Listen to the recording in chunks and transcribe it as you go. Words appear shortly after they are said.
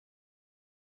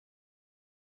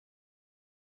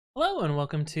Hello and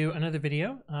welcome to another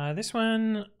video. This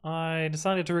one I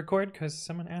decided to record because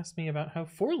someone asked me about how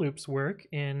for loops work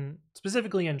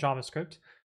specifically in JavaScript.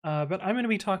 But I'm going to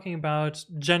be talking about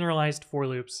generalized for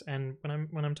loops, and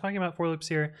when I'm talking about for loops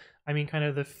here, I mean kind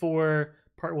of the for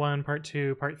part 1, part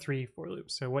 2, part 3 for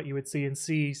loops. So what you would see in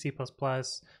C, C++,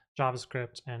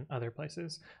 JavaScript, and other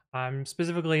places. I'm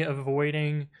specifically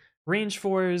avoiding range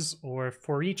fors or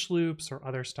for each loops or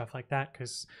other stuff like that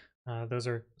because those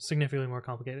are significantly more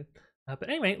complicated. But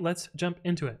anyway, let's jump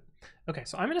into it. Okay,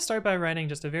 so I'm going to start by writing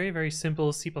just a very, very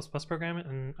simple C++ program,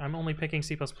 and I'm only picking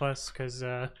C++ because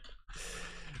I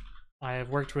have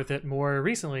worked with it more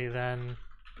recently than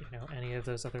any of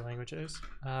those other languages.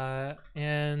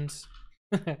 And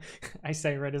I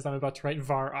say right as I'm about to write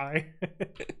var I.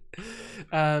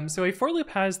 So a for loop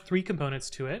has 3 components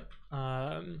to it.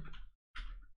 I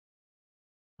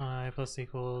plus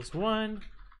equals 1.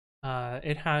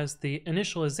 It has the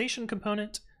initialization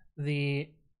component, the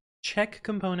check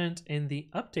component, and the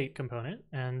update component.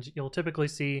 And you'll typically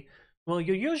see, well,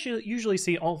 you usually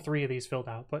see all 3 of these filled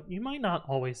out, but you might not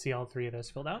always see all 3 of those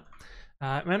filled out.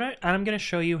 And I'm going to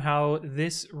show you how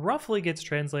this roughly gets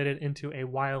translated into a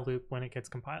while loop when it gets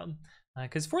compiled.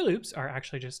 Because for loops are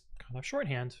actually just kind of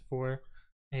shorthand for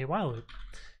a while loop.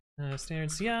 Standard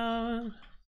cout,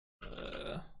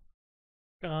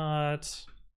 got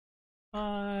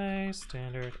I,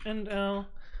 standard end L.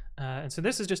 And so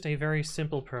this is just a very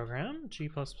simple program, g++t.c++.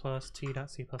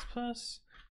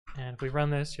 And if we run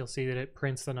this, you'll see that it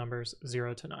prints the numbers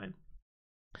 0 to 9.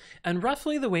 And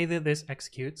roughly the way that this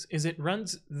executes is it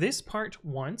runs this part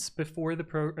once before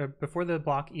the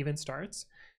block even starts,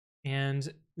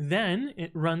 and then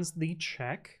it runs the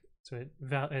check. So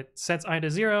it sets I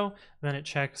to 0, then it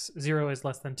checks 0 is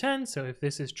less than 10. So if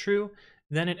this is true,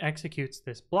 then it executes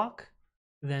this block.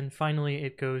 Then finally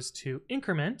it goes to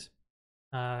increment,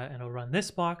 and it'll run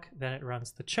this block, then it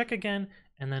runs the check again,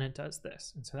 and then it does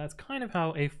this. And so that's kind of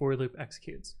how a for loop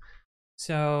executes.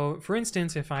 So for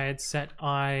instance, if I had set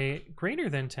I greater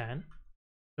than 10,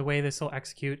 the way this will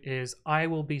execute is I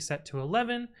will be set to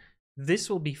 11, this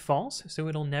will be false, so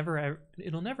it'll never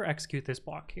execute this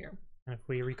block here. And if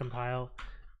we recompile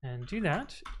and do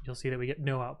that, you'll see that we get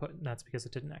no output, and that's because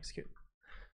it didn't execute.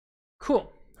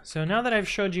 Cool. So now that I've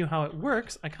showed you how it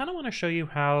works, I kind of want to show you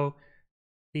how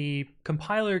the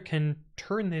compiler can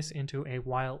turn this into a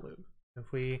while loop.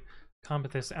 If we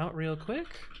comment this out real quick,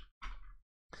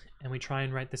 and we try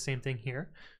and write the same thing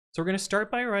here. So we're going to start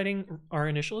by writing our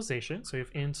initialization. So if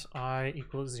int I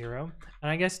equals 0, and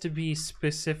I guess to be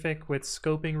specific with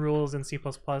scoping rules in C++,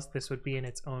 this would be in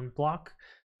its own block,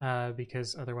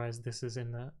 because otherwise this is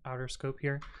in the outer scope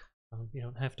here. You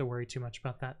don't have to worry too much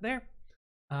about that there.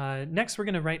 Next, we're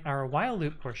going to write our while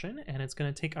loop portion, and it's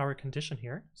going to take our condition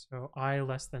here, so I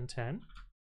less than 10.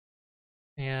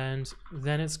 And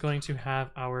then it's going to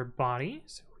have our body,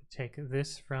 so we take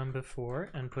this from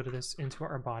before and put this into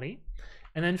our body.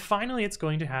 And then finally, it's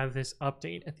going to have this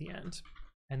update at the end.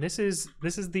 And this is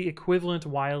the equivalent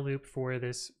while loop for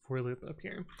this for loop up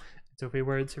here. So if we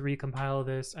were to recompile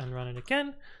this and run it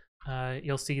again,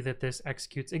 you'll see that this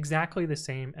executes exactly the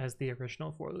same as the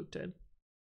original for loop did.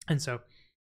 And so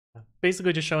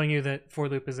basically just showing you that for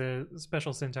loop is a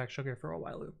special syntax sugar for a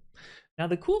while loop. Now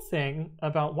the cool thing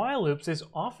about while loops is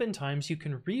oftentimes you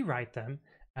can rewrite them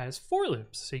as for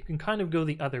loops, so you can kind of go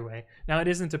the other way. Now it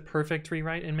isn't a perfect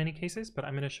rewrite in many cases, but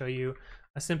I'm going to show you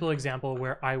a simple example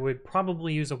where I would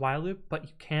probably use a while loop, but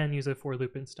you can use a for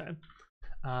loop instead.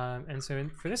 And so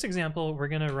for this example, we're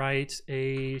going to write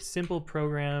a simple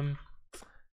program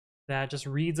that just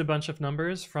reads a bunch of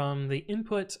numbers from the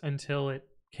input until it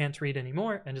can't read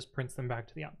anymore and just prints them back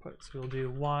to the output. So we'll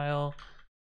do while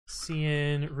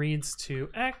cin reads to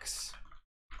x,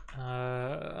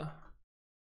 cout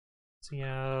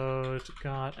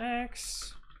got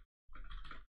x,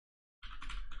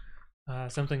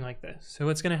 something like this. So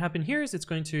what's going to happen here is it's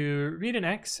going to read an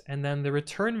x, and then the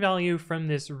return value from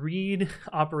this read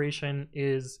operation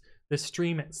is the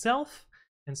stream itself.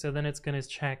 And so then it's going to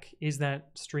check, is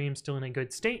that stream still in a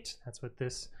good state? That's what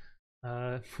this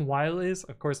while is.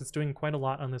 Of course, it's doing quite a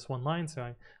lot on this one line,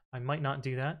 so I might not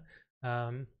do that.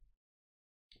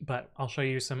 But I'll show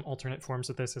you some alternate forms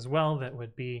of this as well that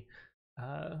would be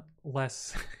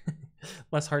less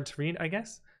hard to read, I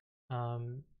guess.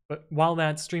 But while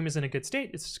that stream is in a good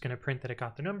state, it's just going to print that it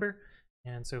got the number.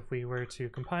 And so if we were to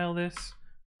compile this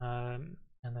and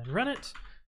then run it,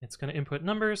 it's going to input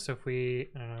numbers. So if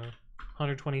we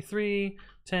 123,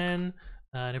 10,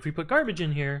 and if we put garbage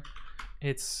in here,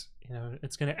 it's going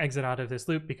to exit out of this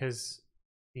loop because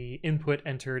the input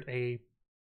entered a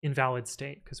invalid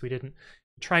state because we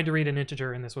tried to read an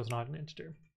integer and this was not an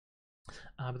integer.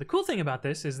 But the cool thing about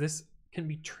this is this can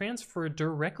be transferred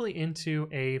directly into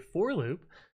a for loop,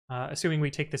 assuming we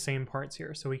take the same parts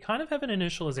here. So we kind of have an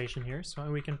initialization here,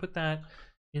 so we can put that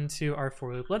into our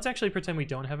for loop. Let's actually pretend we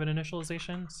don't have an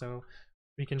initialization, so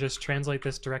we can just translate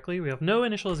this directly. We have no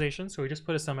initialization, so we just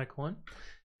put a semicolon.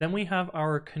 Then we have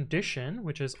our condition,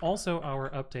 which is also our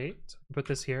update. So put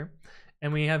this here.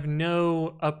 And we have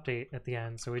no update at the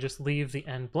end, so we just leave the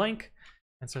end blank.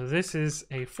 And so this is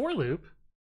a for loop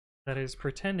that is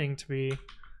pretending to be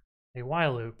a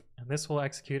while loop, and this will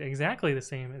execute exactly the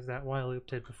same as that while loop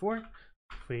did before.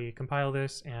 If we compile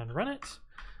this and run it,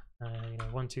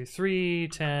 1, 2, 3,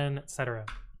 10, etc.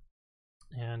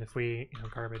 And if we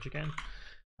garbage again,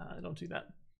 don't do that.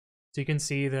 So you can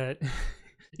see that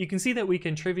we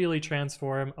can trivially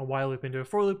transform a while loop into a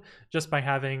for loop just by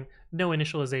having no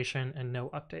initialization and no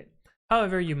update.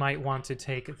 However, you might want to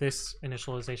take this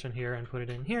initialization here and put it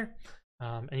in here,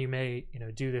 and you may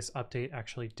do this update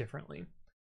actually differently.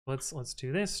 Let's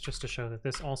do this just to show that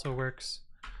this also works.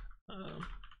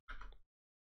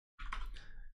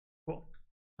 Cool.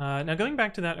 Now going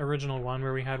back to that original one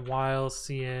where we had while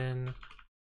cin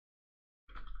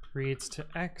reads to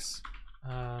x,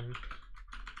 I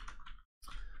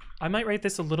might write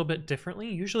this a little bit differently.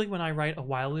 Usually when I write a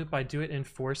while loop, I do it in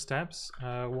 4 steps.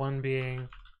 One being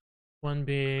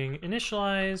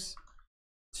initialize,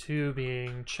 2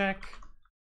 being check,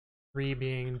 3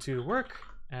 being do work,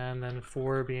 and then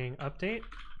 4 being update.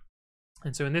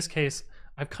 And so in this case,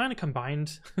 I've kind of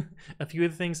combined a few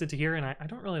of the things into here, and I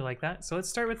don't really like that. So let's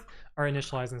start with our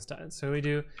initialize instead. So we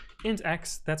do int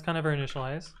x, that's kind of our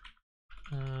initialize.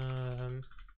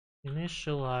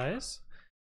 Initialize,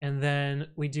 and then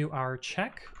we do our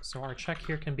check. So our check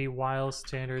here can be while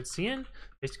standard cin,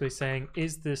 basically saying,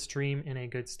 is the stream in a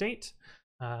good state?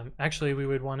 Actually, we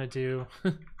would want to do,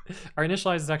 our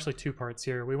initialize is actually 2 parts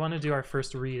here. We want to do our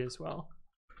first read as well.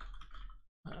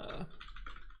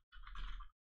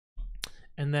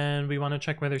 And then we want to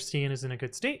check whether cin is in a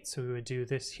good state. So we would do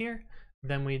this here.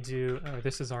 Then we do,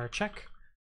 this is our check.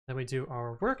 Then we do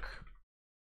our work.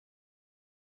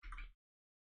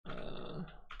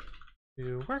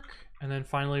 Do work. And then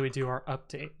finally we do our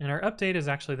update. And our update is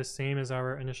actually the same as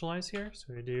our initialize here.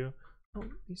 So we do, oh,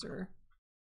 these are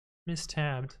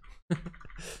mistabbed.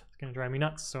 It's gonna drive me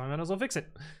nuts, so I might as well fix it.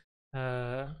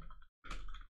 Our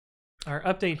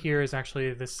update here is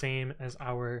actually the same as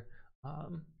our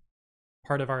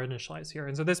part of our initialize here.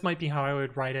 And so this might be how I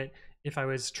would write it if I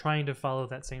was trying to follow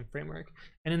that same framework.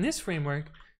 And in this framework,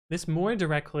 this more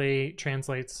directly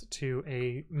translates to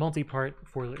a multi-part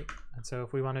for loop. And so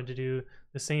if we wanted to do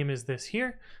the same as this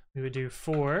here, we would do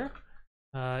for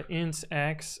int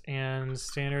x and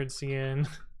standard cin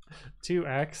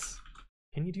 2x.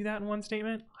 Can you do that in one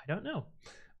statement? I don't know.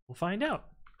 We'll find out.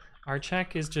 Our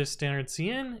check is just standard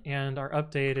cin, and our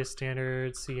update is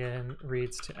standard cin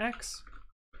reads to x,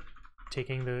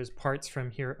 taking those parts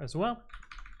from here as well.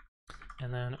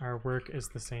 And then our work is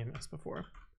the same as before.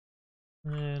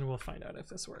 And we'll find out if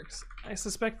this works. I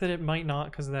suspect that it might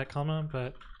not because of that comma,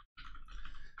 but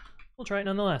we'll try it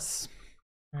nonetheless.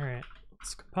 All right,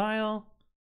 let's compile.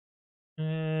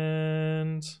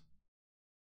 And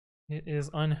it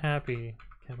is unhappy.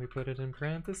 Can we put it in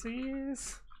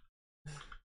parentheses?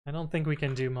 I don't think we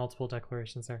can do multiple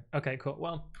declarations there. Okay, cool.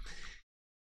 Well,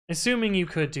 assuming you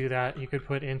could do that, you could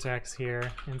put int x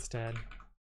here instead.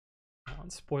 Oh,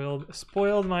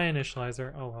 spoiled my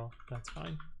initializer. Oh well, that's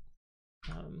fine.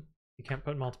 You can't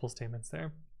put multiple statements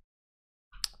there.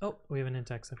 Oh, we have an int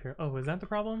x up here. Oh, is that the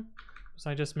problem? Was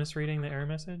I just misreading the error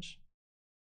message?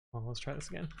 Well, let's try this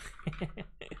again.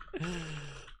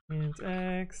 Int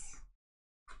x.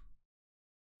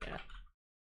 Yeah,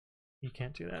 you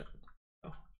can't do that.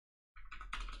 Oh.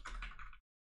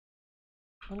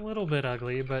 A little bit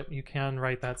ugly, but you can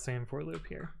write that same for loop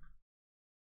here.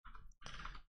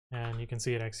 And you can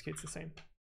see it executes the same.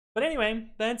 But anyway,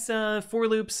 that's for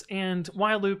loops and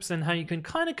while loops and how you can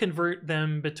kind of convert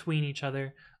them between each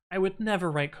other. I would never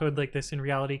write code like this in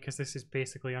reality because this is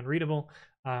basically unreadable.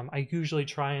 I usually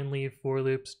try and leave for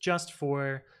loops just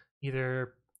for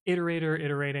either iterator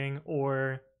iterating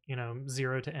or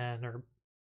 0 to n or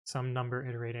some number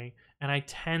iterating. And I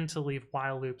tend to leave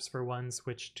while loops for ones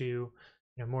which do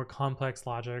more complex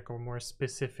logic or more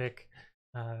specific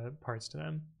parts to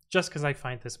them, just because I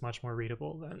find this much more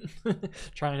readable than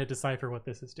trying to decipher what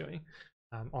this is doing.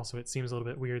 Also, it seems a little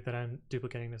bit weird that I'm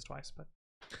duplicating this twice, but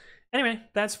anyway,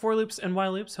 that's for loops and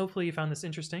while loops. Hopefully you found this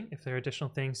interesting. If there are additional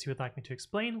things you would like me to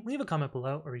explain, leave a comment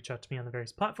below or reach out to me on the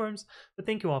various platforms. But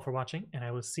thank you all for watching, and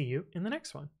I will see you in the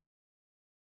next one.